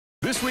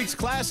This week's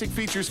classic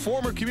features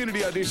former Community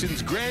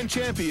Auditions grand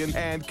champion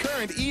and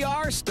current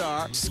ER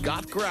star,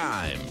 Scott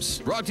Grimes.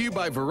 Brought to you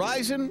by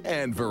Verizon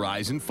and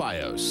Verizon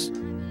Fios.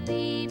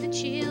 Leave the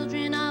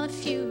children of the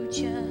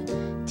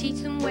future,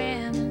 teach them where